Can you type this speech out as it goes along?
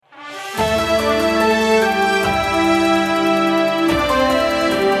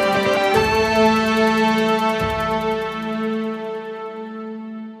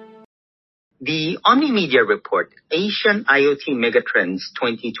Omnimedia report, Asian IoT Megatrends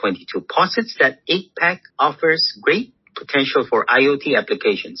 2022, posits that APAC offers great potential for IoT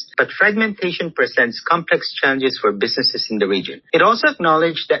applications, but fragmentation presents complex challenges for businesses in the region. It also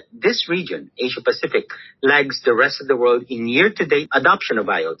acknowledged that this region, Asia Pacific, lags the rest of the world in year-to-date adoption of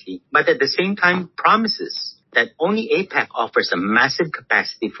IoT, but at the same time promises that only APAC offers a massive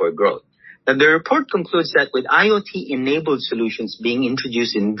capacity for growth. Now, the report concludes that with IoT-enabled solutions being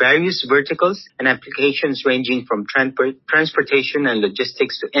introduced in various verticals and applications ranging from transportation and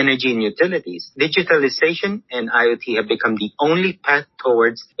logistics to energy and utilities, digitalization and IoT have become the only path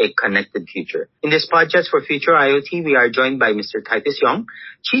towards a connected future. In this podcast for Future IoT, we are joined by Mr. Titus Yong,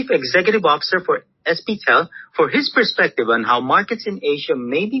 Chief Executive Officer for SPTel, for his perspective on how markets in Asia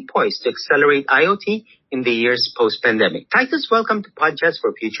may be poised to accelerate IoT in the years post-pandemic. Titus, welcome to PodChats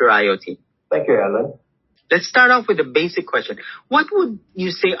for Future IoT. Thank you, Alan. Let's start off with a basic question. What would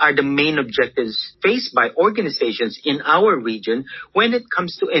you say are the main objectives faced by organizations in our region when it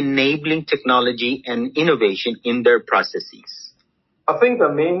comes to enabling technology and innovation in their processes? I think the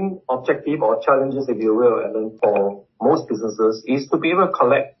main objective or challenges, if you will, Alan, for most businesses is to be able to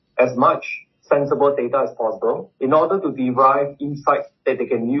collect as much sensible data as possible in order to derive insights that they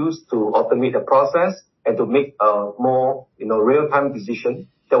can use to automate the process and to make a more real-time decision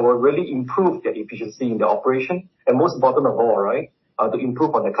that will really improve their efficiency in the operation, and most important of all, right, to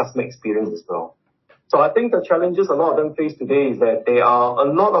improve on the customer experience as well. So I think the challenges a lot of them face today is that there are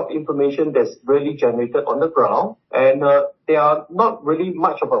a lot of information that's really generated on the ground, and there are not really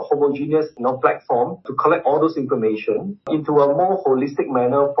much of a homogeneous platform to collect all those information into a more holistic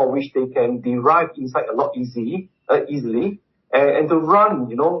manner for which they can derive insight a lot easily, and to run,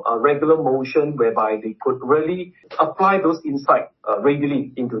 a regular motion whereby they could really apply those insights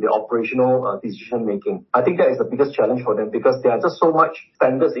regularly into their operational decision making. I think that is the biggest challenge for them because there are just so much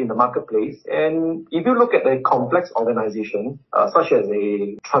standards in the marketplace. And if you look at a complex organization, such as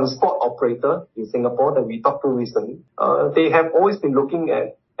a transport operator in Singapore that we talked to recently, they have always been looking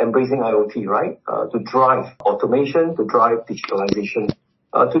at embracing IoT, right? To drive automation, to drive digitalization.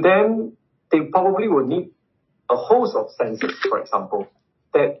 To them, they probably would need a host of sensors, for example,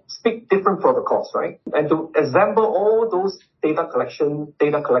 that speak different protocols, right? And to assemble all those data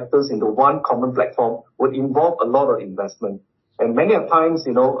collectors into one common platform would involve a lot of investment. And many of times,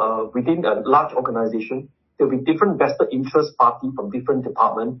 within a large organization, there'll be different vested interest parties from different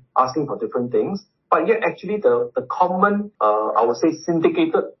departments asking for different things. But yet actually the common, I would say,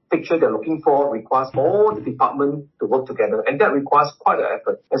 syndicated picture they're looking for requires all the departments to work together. And that requires quite an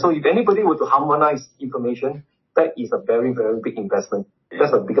effort. And so if anybody were to harmonize information, that is a very, very big investment.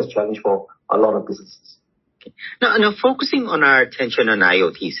 That's the biggest challenge for a lot of businesses. Okay. Now, focusing on our attention on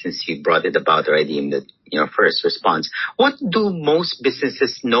IoT, since you brought it about already in the first response, what do most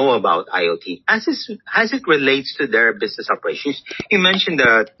businesses know about IoT as it relates to their business operations? You mentioned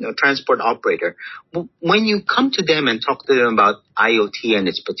the transport operator. When you come to them and talk to them about IoT and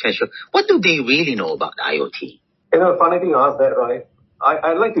its potential, what do they really know about IoT? Funny thing you asked that, right?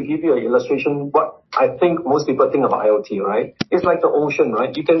 I'd like to give you an illustration what I think most people think of IoT, right? It's like the ocean, right?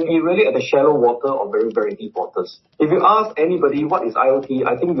 You can be really at the shallow water or very, very deep waters. If you ask anybody what is IoT,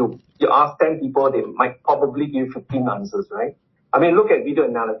 I think you ask 10 people, they might probably give 15 answers, right? I mean, look at video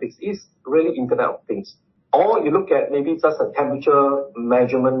analytics. It's really Internet of Things. Or you look at maybe just a temperature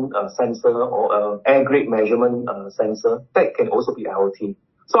measurement sensor or an air grade measurement sensor. That can also be IoT.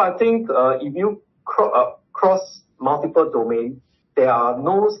 So I think if you cross multiple domains, there are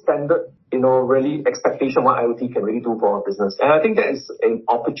no standard, really expectation what IoT can really do for a business. And I think that is an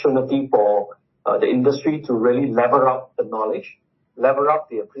opportunity for the industry to really level up the knowledge, level up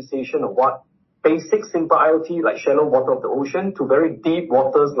the appreciation of what basic simple IoT like shallow water of the ocean to very deep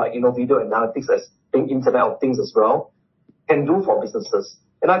waters like, video analytics as being Internet of Things as well can do for businesses.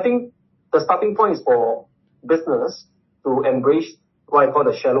 And I think the starting point is for business to embrace what I call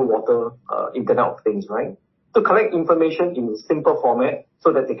the shallow water Internet of Things, right? To collect information in simple format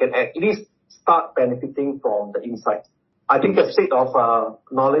so that they can at least start benefiting from the insights. I think the state of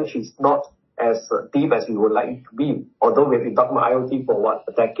knowledge is not as deep as we would like it to be, although we've been talking about IoT for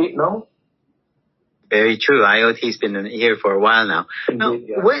a decade now. Very true. IoT has been here for a while now. Indeed,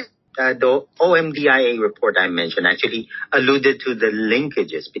 yeah. The OMDIA report I mentioned actually alluded to the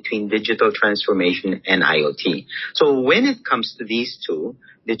linkages between digital transformation and IoT. So when it comes to these two,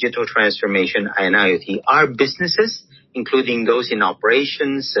 digital transformation and IoT, are businesses, including those in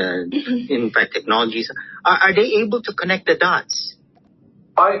operations and in fact technologies, are they able to connect the dots?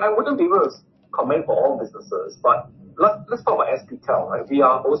 I wouldn't be able to comment for all businesses, but let's talk about SPTel, right? We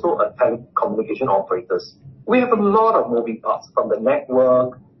are also a telecommunication operators. We have a lot of moving parts from the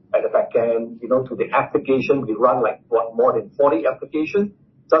network at the back end, to the application. We run more than 40 applications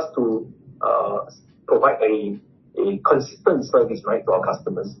just to provide a consistent service, right, to our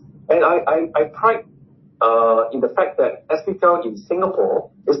customers. And I pride in the fact that SPTel in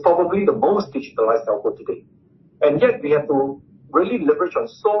Singapore is probably the most digitalized telco today. And yet we have to really leverage on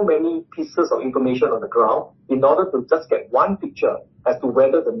so many pieces of information on the ground in order to just get one picture as to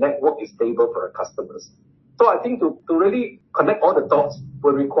whether the network is stable for our customers. So I think to really connect all the dots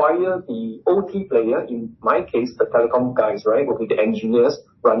will require the OT player, in my case, the telecom guys, right, will be the engineers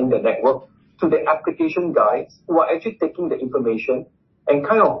running the network, to the application guys who are actually taking the information and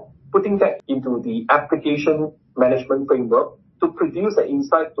kind of putting that into the application management framework to produce an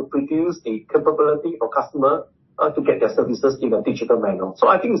insight, to produce a capability for customer to get their services in a digital manner. So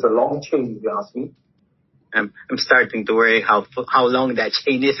I think it's a long chain, if you ask me. I'm starting to worry how long that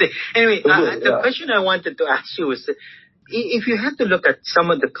chain is. Anyway, the question I wanted to ask you is, if you had to look at some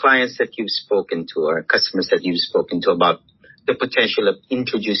of the clients that you've spoken to or customers that you've spoken to about the potential of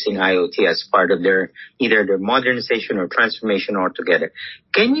introducing IoT as part of either their modernization or transformation altogether,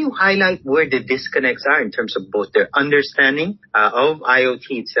 can you highlight where the disconnects are in terms of both their understanding of IoT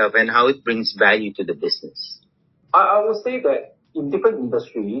itself and how it brings value to the business? I would say that in different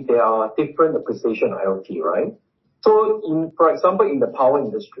industries, there are different appreciation of IoT, right? So, for example, in the power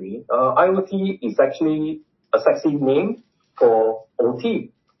industry, IoT is actually a sexy name for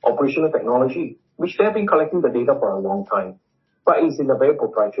OT, operational technology, which they have been collecting the data for a long time, but it's in a very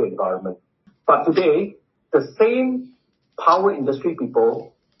proprietary environment. But today, the same power industry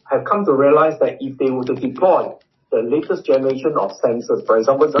people have come to realize that if they were to deploy the latest generation of sensors, for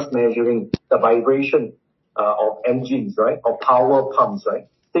example, just measuring the vibration of engines, right, or power pumps, right,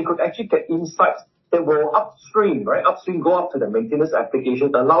 they could actually get insights that will upstream go up to the maintenance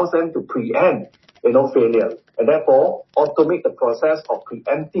application that allows them to preempt, failure, and therefore automate the process of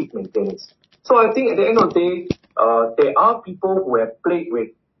preemptive maintenance. So I think at the end of the day, there are people who have played with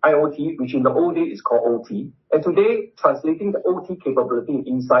IoT, which in the old days is called OT, and today translating the OT capability and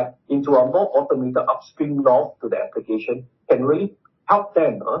insight into a more automated upstream log to the application can really help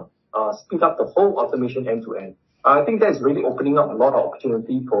them speed up the whole automation end to end. I think that's really opening up a lot of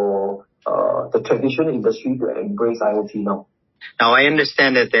opportunity for the traditional industry to embrace IoT now. Now, I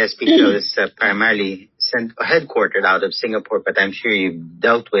understand that the SPTel is primarily headquartered out of Singapore, but I'm sure you've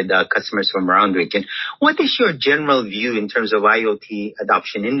dealt with customers from around the region. What is your general view in terms of IoT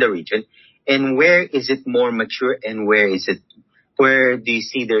adoption in the region, and where is it more mature, and where do you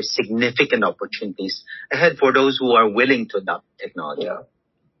see there's significant opportunities ahead for those who are willing to adopt technology? Yeah.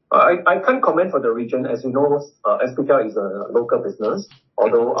 I can't comment for the region. As you know, SPTel is a local business,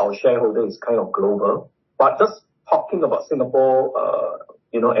 although our shareholder is kind of global. But just talking about Singapore,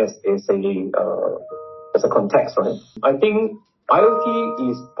 as a context, right? I think IoT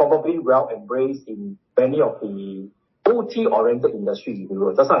is probably well embraced in many of the OT-oriented industries.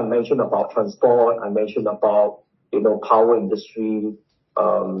 Just like I mentioned about transport, I mentioned about power industry.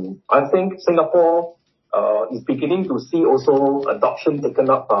 I think Singapore is beginning to see also adoption taken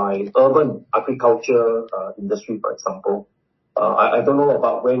up by urban agriculture industry, for example. I don't know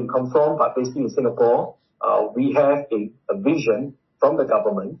about where you come from, but basically in Singapore, we have a vision from the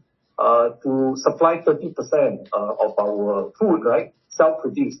government to supply 30% of our food, right,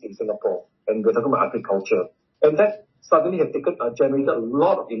 self-produced in Singapore. And we're talking about agriculture. And that suddenly has generated a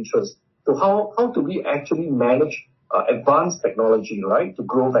lot of interest to how do we actually manage advanced technology, right, to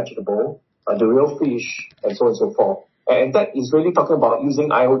grow vegetable, the real fish, and so on and so forth. And that is really talking about using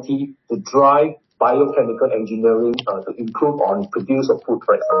IoT to drive biochemical engineering to improve on produce of food,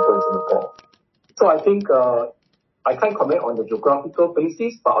 for example, in Singapore. So I think I can't comment on the geographical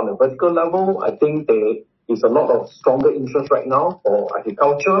basis, but on the vertical level, I think there is a lot of stronger interest right now for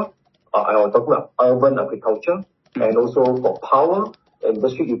agriculture. I was talking about urban agriculture, and also for power,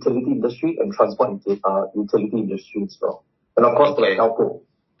 industry, utility industry, and transport utility industry as well. And of course, for the telco.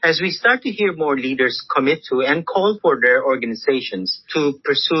 As we start to hear more leaders commit to and call for their organizations to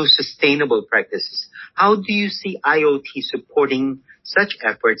pursue sustainable practices, how do you see IoT supporting such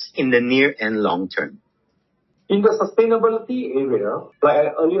efforts in the near and long term? In the sustainability area, like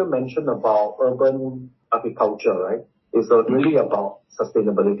I earlier mentioned about urban agriculture, right? It's really about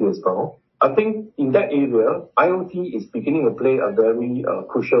sustainability as well. I think in that area, IoT is beginning to play a very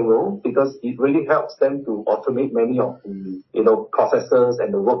crucial role because it really helps them to automate many of the processes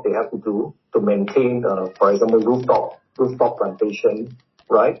and the work they have to do to maintain, for example, rooftop plantation,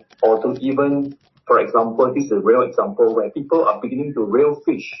 right? Or to even, for example, this is a real example where people are beginning to rear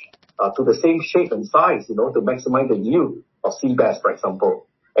fish to the same shape and size, to maximize the yield of sea bass, for example,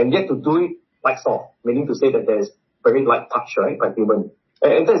 and yet to do it light soft, meaning to say that there's very light touch, right, by human.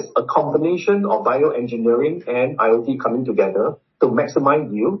 And there's a combination of bioengineering and IoT coming together to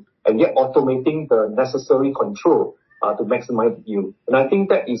maximize yield and yet automating the necessary control to maximize yield. And I think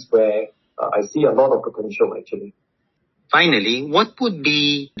that is where I see a lot of potential actually. Finally, what would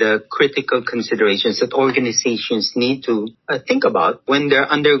be the critical considerations that organizations need to think about when they're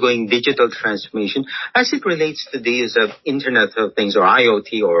undergoing digital transformation as it relates to the use of Internet of Things or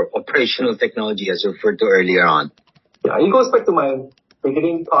IoT or operational technology as referred to earlier on? Yeah, it goes back to my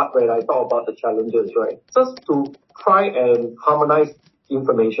beginning part where I talk about the challenges, right? Just to try and harmonize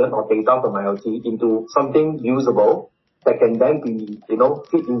information or data from IoT into something usable that can then be,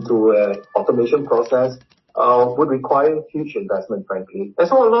 fit into an automation process would require huge investment, frankly. And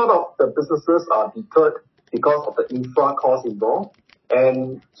so a lot of the businesses are deterred because of the infra cost involved.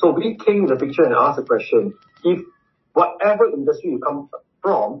 And so we came in the picture and asked the question, if whatever industry you come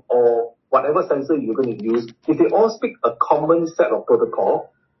from or whatever sensor you're going to use, if they all speak a common set of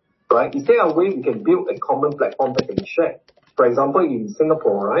protocol, right, is there a way we can build a common platform that can be shared? For example, in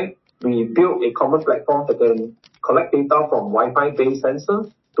Singapore, right, we built a common platform that can collect data from Wi-Fi-based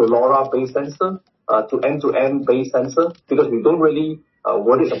sensor to LoRa-based sensor to end-to-end-based sensor because we don't really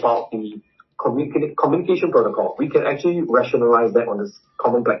worry about the communication protocol. We can actually rationalize that on this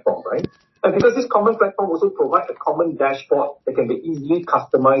common platform, right? And because this common platform also provides a common dashboard that can be easily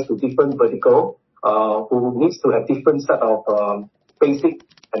customized to different vertical who needs to have different set of basic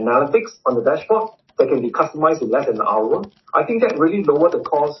analytics on the dashboard that can be customized in less than an hour. I think that really lower the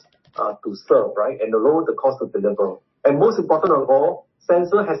cost to serve, right? And lower the cost to deliver. And most important of all,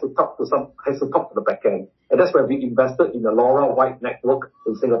 sensor has to talk to the backend. And that's where we invested in the LoRa wide network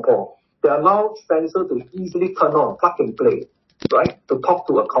in Singapore. They allow sensor to easily turn on, plug and play, right? To talk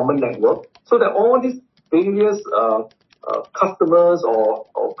to a common network so that all these various customers or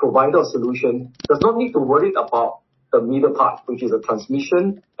provider of solution does not need to worry about the middle part, which is the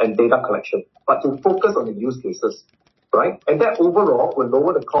transmission and data collection, but to focus on the use cases, right? And that overall will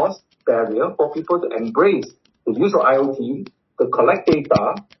lower the cost barrier for people to embrace the use of IoT to collect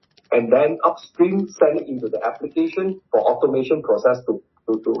data and then upstream send it into the application for automation process to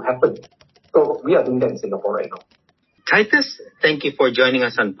happen. So we are doing that in Singapore right now. Titus, thank you for joining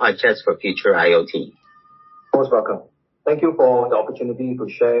us on PodChats for Future IoT. Most welcome. Thank you for the opportunity to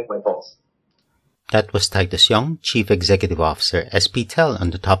share my thoughts. That was Titus Young, Chief Executive Officer, SPTel, on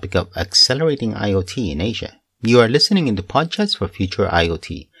the topic of accelerating IoT in Asia. You are listening into PodChats for Future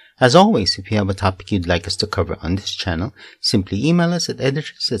IoT. As always, if you have a topic you'd like us to cover on this channel, simply email us at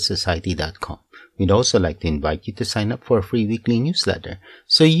editors@society.com. We'd also like to invite you to sign up for a free weekly newsletter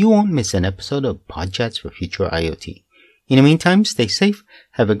so you won't miss an episode of PodChats for Future IoT. In the meantime, stay safe,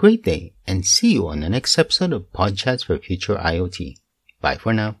 have a great day, and see you on the next episode of PodChats for Future IoT. Bye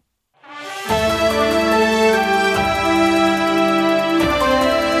for now.